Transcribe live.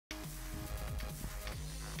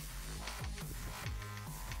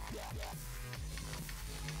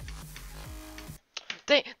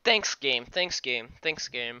Thanks game, thanks game, thanks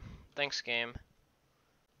game, thanks game.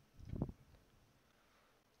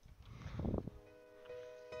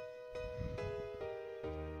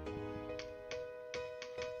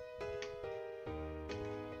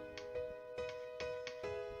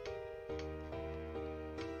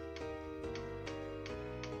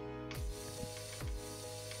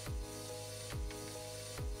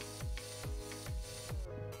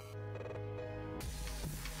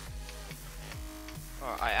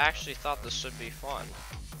 Oh, I actually thought this should be fun.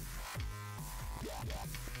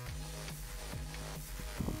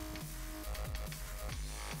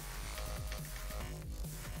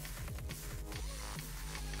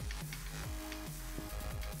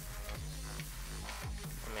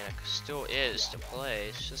 I mean, it still is to play,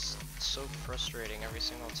 it's just so frustrating every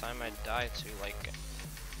single time I die to, like,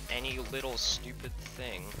 any little stupid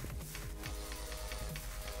thing.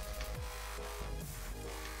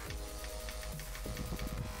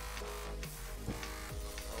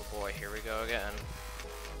 Oh boy, here we go again.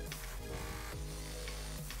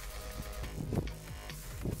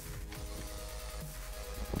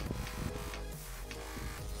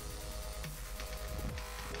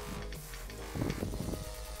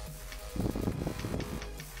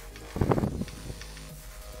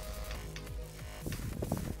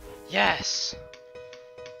 Yes!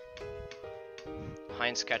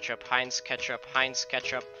 Heinz Ketchup, Heinz Ketchup, Heinz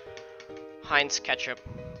Ketchup, Heinz Ketchup,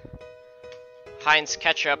 Heinz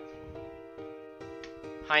Ketchup,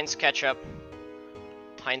 Heinz Ketchup,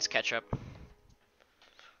 Heinz Ketchup.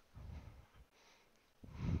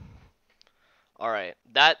 Alright,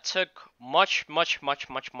 that took much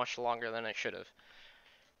longer than it should have.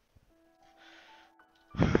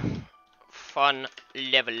 Fun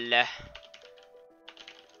level.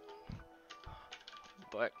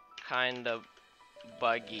 But kind of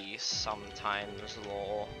buggy sometimes,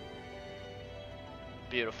 lol.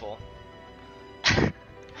 Beautiful.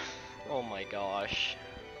 Oh my gosh.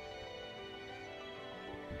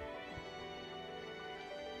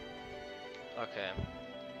 Okay.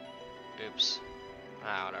 Oops.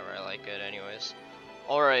 Ah, whatever, I like it anyways.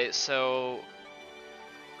 Alright, so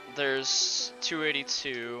there's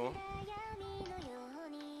 282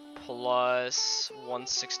 plus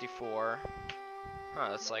 164. Huh,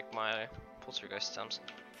 that's like my poltergeist times.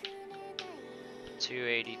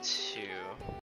 282